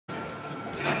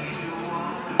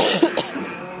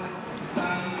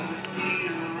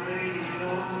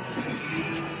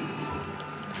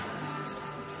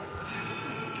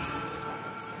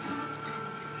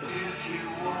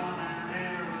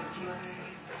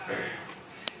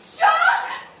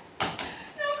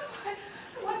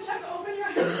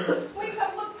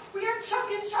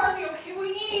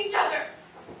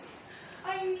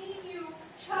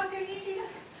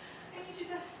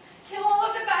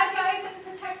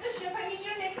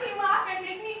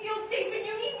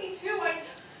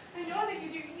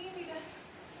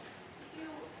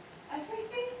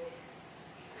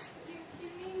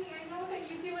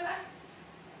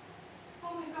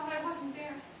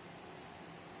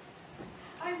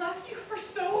for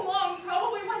so long,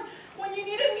 probably when you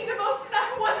needed me the most and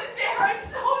I wasn't there. I'm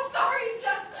so sorry,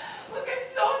 Jeff. Look, I'm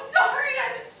so sorry.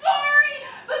 I'm sorry,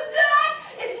 but that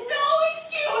is no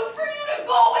excuse for you to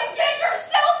go and get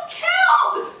yourself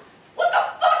killed. What the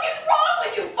fuck is wrong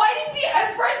with you? Fighting the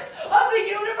Empress of the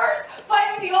universe?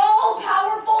 Fighting the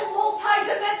all-powerful,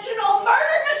 multi-dimensional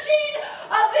murder machine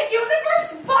of the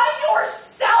universe by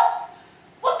yourself?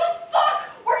 What the fuck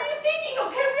were you thinking?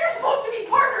 Okay, we are supposed to be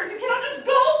partners. You cannot just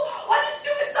go on a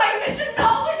suicide mission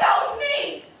not without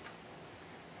me.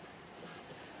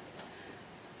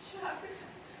 Chuck.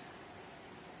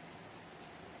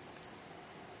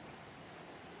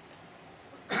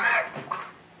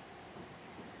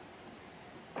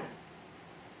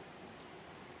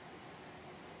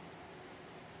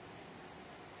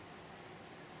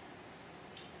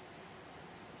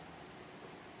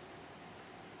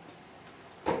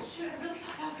 Shoot, I really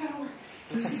thought that was gonna work.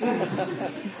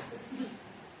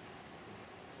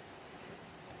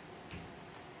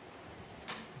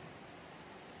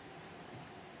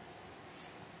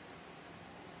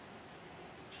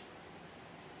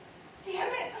 Damn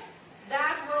it!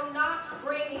 That will not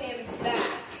bring him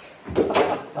back.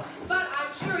 But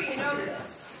I'm sure you know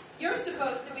this. You're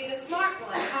supposed to be the smart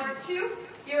one, aren't you?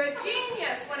 You're a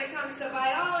genius when it comes to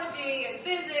biology and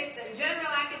physics and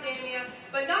general academia,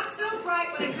 but not so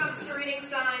bright when it comes to reading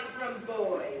signs from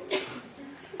boys.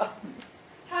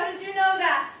 How did you know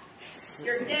that?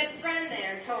 Your dead friend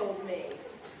there told me.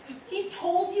 He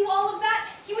told you all of that?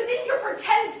 He was in here for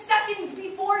 10 seconds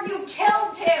before you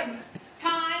killed him.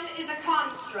 Time is a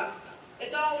construct.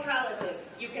 It's all relative.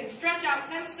 You can stretch out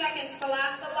 10 seconds to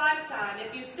last a lifetime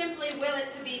if you simply will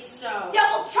it to be so. Yeah,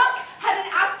 well, Chuck had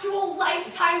an actual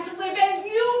lifetime to live, and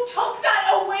you took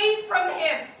that away from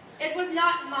him. It was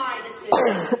not my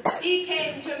decision. He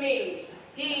came to me.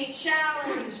 He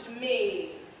challenged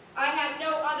me. I had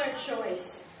no other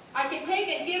choice. I can take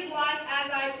and give life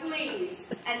as I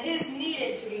please, and his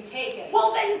needed to be taken.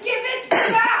 Well, then give it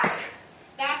back.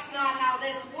 That's not how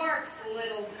this works,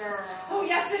 little girl. Oh,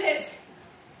 yes, it is.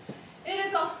 It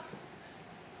is all.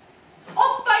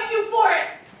 I'll fight you for it.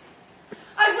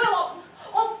 I will.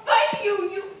 I'll fight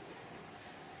you,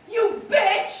 you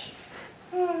bitch.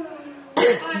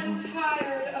 I'm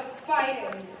tired of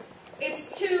fighting.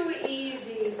 It's too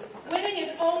easy. Winning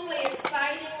is only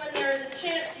exciting when there is a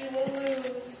chance you will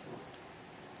lose.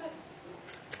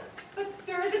 But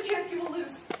there is a chance you will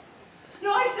lose.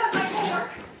 No, I've done my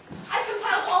homework. I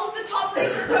compiled all of the top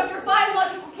research of your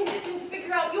biological condition to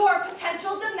figure out your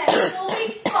potential dimensional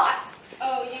weak spots.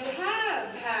 Oh, you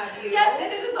have you? Yes,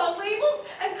 and it is all labeled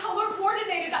and color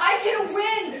coordinated. I can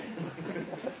win.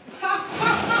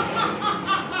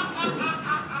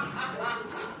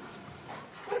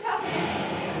 What's happening?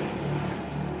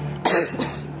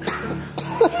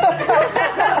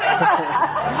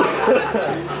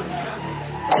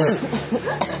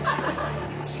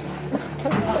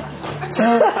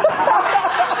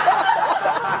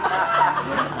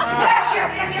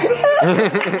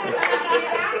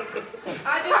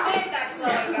 I just made that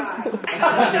Clough guy.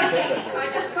 I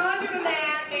just conjured a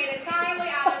man made entirely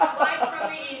out of light from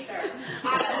the ether. I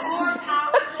am more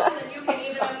powerful than you can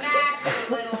even imagine,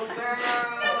 little girl.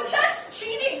 No, that's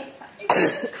cheating. You can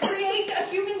just create a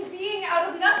human being out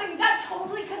of nothing. That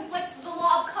totally conflicts with the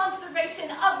law of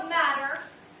conservation of matter.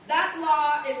 That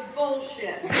law is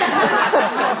bullshit. I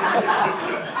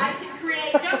can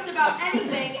create just about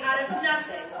anything out of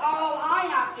nothing. All I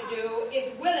have to do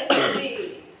is will it to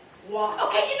be. What?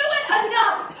 Okay, you know what?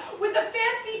 Enough with the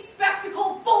fancy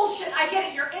spectacle bullshit. I get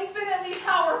it. You're infinitely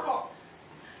powerful.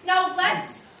 Now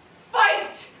let's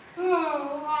fight.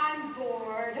 Oh, I'm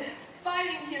bored.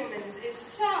 Fighting humans is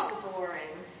so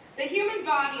boring. The human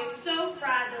body is so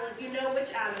fragile if you know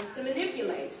which atoms to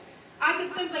manipulate. I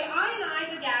could simply ionize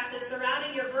the gases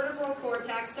surrounding your vertebral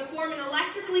cortex to form an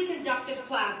electrically conductive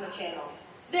plasma channel.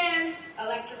 Then,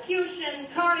 electrocution,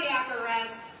 cardiac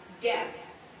arrest, death.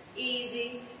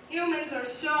 Easy. Humans are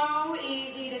so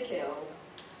easy to kill.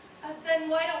 Then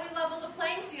why don't we level the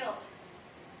playing field?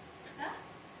 Huh?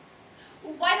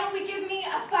 Why don't we give me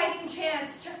a fighting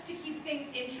chance just to keep things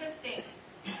interesting?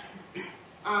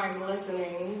 I'm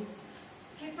listening.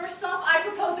 Okay, first off, I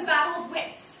propose a battle of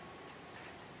wits.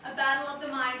 A battle of the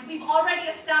mind. We've already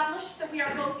established that we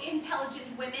are both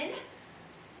intelligent women,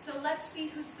 so let's see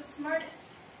who's the smartest.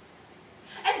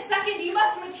 And second, you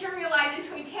must materialize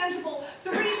into a tangible,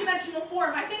 three-dimensional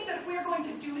form. I think that if we are going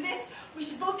to do this, we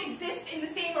should both exist in the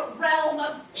same realm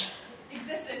of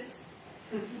existence.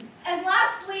 And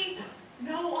lastly,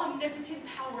 no omnipotent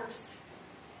powers.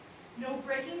 No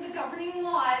breaking the governing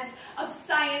laws of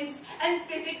science and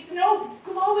physics. No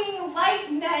glowing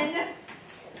light men.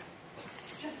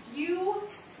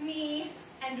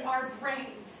 and our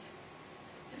brains.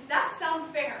 Does that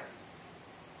sound fair?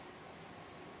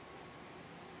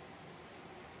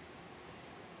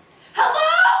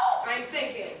 Hello? I'm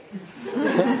thinking.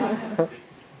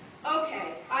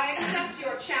 Okay, I accept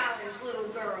your challenge, little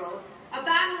girl. A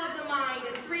battle of the mind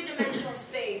in three-dimensional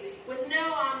space with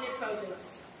no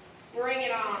omnipotence. Bring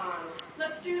it on.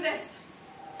 Let's do this.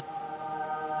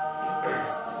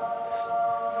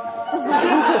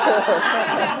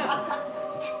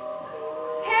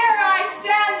 Here I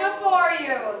stand before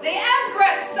you, the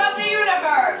Empress of the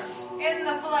Universe, in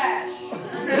the flesh.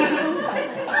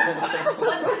 What's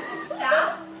with the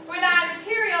staff? When I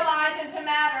materialize into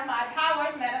matter, my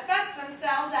powers manifest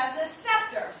themselves as this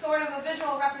scepter, sort of a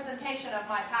visual representation of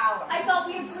my power. I thought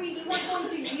we agreed you weren't going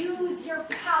to use your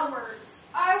powers.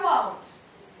 I won't.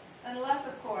 Unless,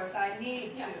 of course, I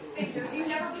need to. Figures. You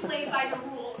never played by the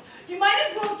rules. You might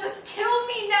as well just kill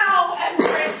me now,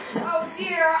 Empress. Oh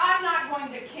dear, I'm not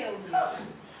going to kill you.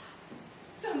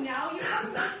 So now you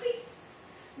have mercy?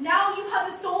 Now you have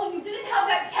a soul you didn't have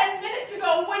that 10 minutes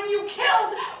ago when you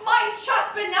killed my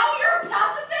Chuck, but now you're a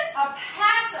pacifist? A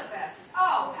pacifist?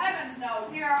 Oh, heavens no,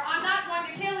 dear. I'm not going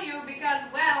to kill you because,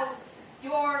 well,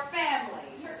 your family.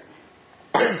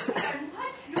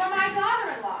 What? You're my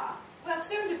daughter-in-law. Well,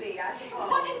 soon to be, I suppose.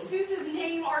 What in Zeus's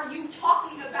name are you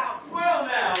talking about? Well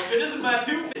now, if it isn't my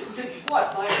 256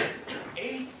 what, my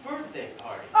 8th birthday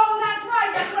party. Oh, that's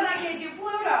right. That's when I gave you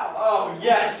Pluto. Oh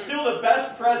yes, still the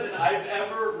best present I've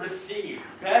ever received.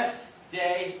 Best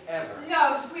day ever.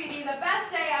 No, sweetie, the best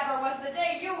day ever was the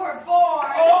day you were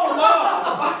born. Oh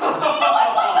no! You know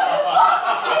what?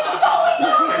 What the fuck is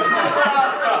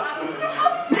going on?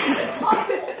 How is this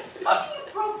possible? How can you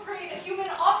procreate a human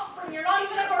offspring? You're not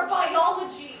even of our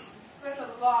biology. It's a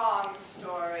long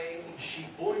story. She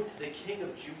boinked the king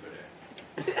of Jupiter.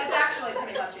 That's actually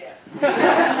pretty much it.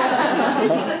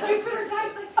 Jupiter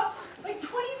died like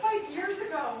 25 years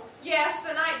ago. Yes,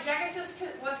 the night Genesis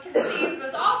was conceived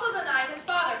was also the night his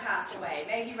father passed away.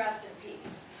 May he rest in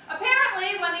peace.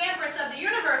 Apparently, when the Empress of the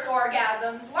Universe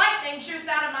orgasms, lightning shoots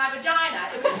out of my vagina.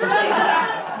 It was truly You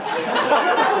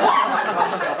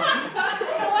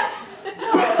know what?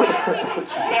 No, I don't even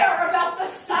care about the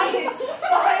science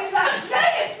behind that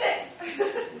Genesis.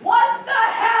 What the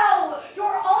hell?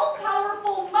 Your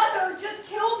all-powerful mother just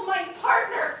killed my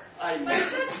partner. I know.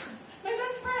 My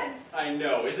best friend. I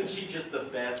know. Isn't she just the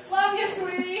best? Love you,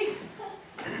 sweetie.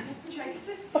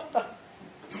 Genesis?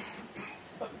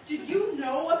 Did you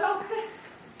know about this?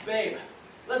 Babe,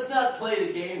 let's not play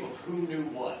the game of who knew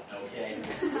what, okay?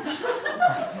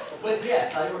 But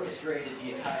yes, I orchestrated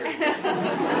the entire thing.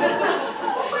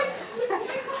 Oh my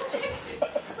God, Genesis.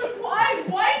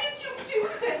 Why did you do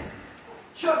this?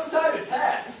 Chuck's time had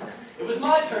passed. It was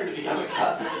my turn to become a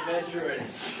cosmic adventurer and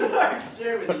start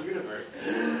share with the universe.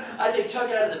 I take Chuck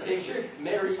out of the picture,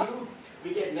 marry you,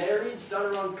 we get married,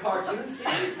 start our own cartoon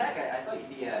series. Heck, I thought you'd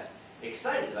be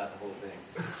excited about the whole thing.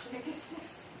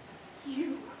 Genesis,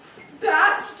 you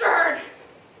bastard!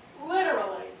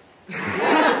 Literally.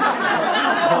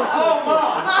 Oh,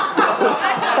 Mom!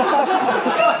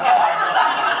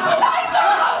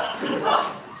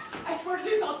 I swear to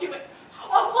Zeus, I'll do it.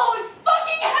 I'll blow his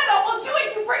fucking head off. I'll do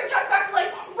it. You bring Chuck back to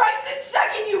life right this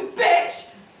second, you bitch.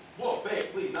 Whoa, babe,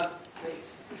 please, not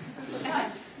face.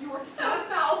 Shut your dumb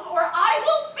mouth, or I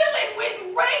will fill it with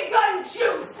ray gun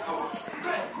juice.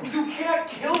 You can't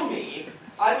kill me.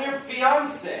 I'm your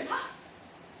fiancé.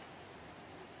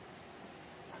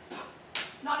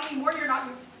 Not anymore, you're not,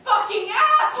 you fucking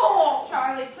asshole.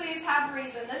 Charlie, please have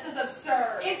reason. This is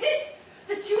absurd. Is it?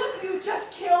 The two of you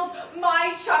just killed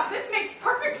my Chuck. This makes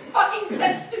perfect fucking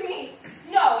sense to me.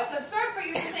 No, it's absurd for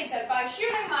you to think that by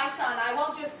shooting my son, I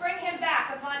won't just bring him back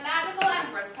with my magical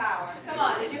Empress powers. Come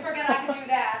on, did you forget I could do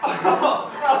that?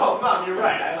 Oh, Mom, you're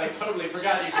right. I, totally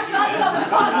forgot you could do Not that. the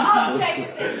fun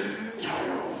objects.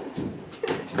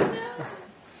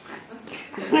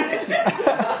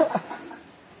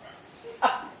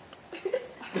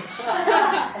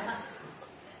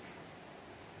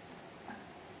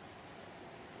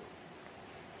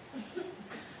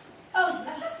 Oh,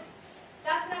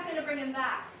 that's not going to bring him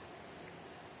back.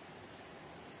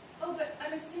 Oh, but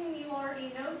I'm assuming you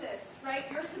already know this, right?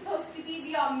 You're supposed to be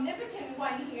the omnipotent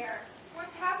one here.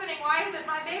 What's happening? Why isn't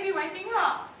my baby waking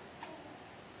up?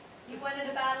 You wanted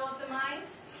a battle of the mind?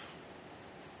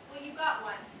 Well, you got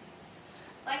one.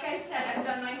 Like I said, I've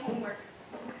done my homework.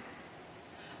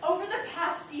 Over the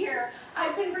past year,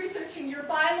 I've been researching your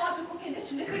biological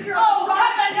condition to figure out... Oh,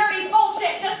 cut the nerdy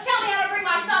bullshit! Just tell me how to bring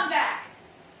my son back!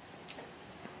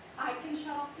 I can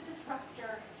shut off the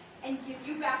disruptor and give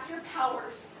you back your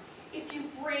powers if you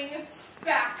bring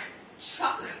back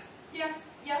Chuck. Yes,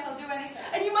 Yes, I'll do anything.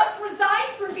 And you must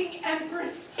resign from being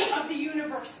Empress of the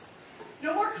Universe.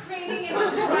 No more craning and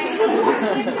writing.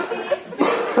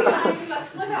 Space and time. You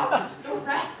must live out the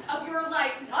rest of your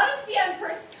life, not as the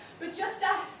Empress, but just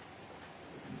as.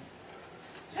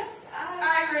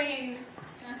 Irene.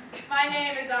 My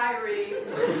name is Irene.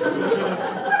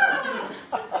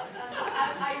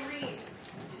 Irene.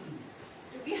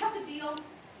 Do we have a deal?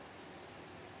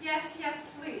 Yes,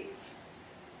 please.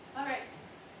 All right.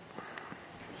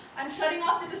 I'm shutting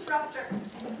off the disruptor.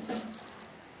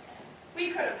 We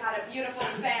could have had a beautiful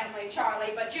family,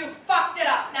 Charlie, but you fucked it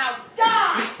up. Now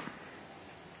die!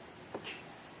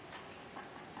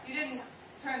 You didn't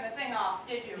turn the thing off,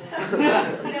 did you?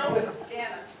 No.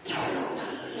 Damn it.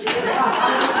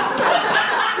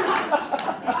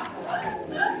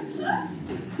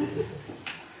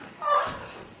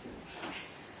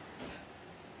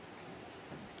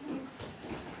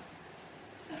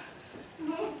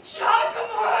 John,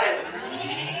 come on!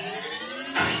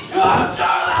 Oh,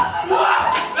 Charlie!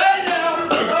 Lay down!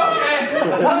 Okay.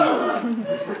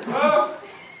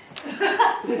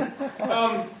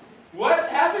 What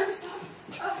happened?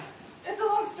 It's a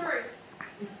long story.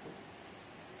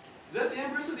 Is that the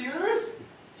Empress of the Universe?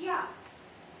 Yeah,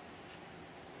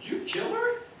 Did you kill her?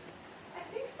 I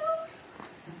think so.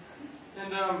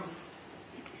 And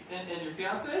your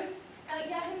fiance?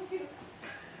 Yeah, him too.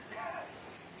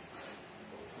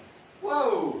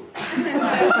 Whoa!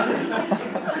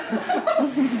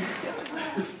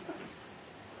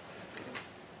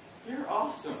 You're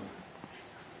awesome.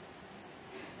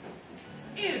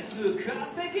 It's the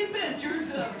cosmic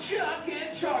adventures of Chuck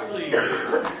and Charlie.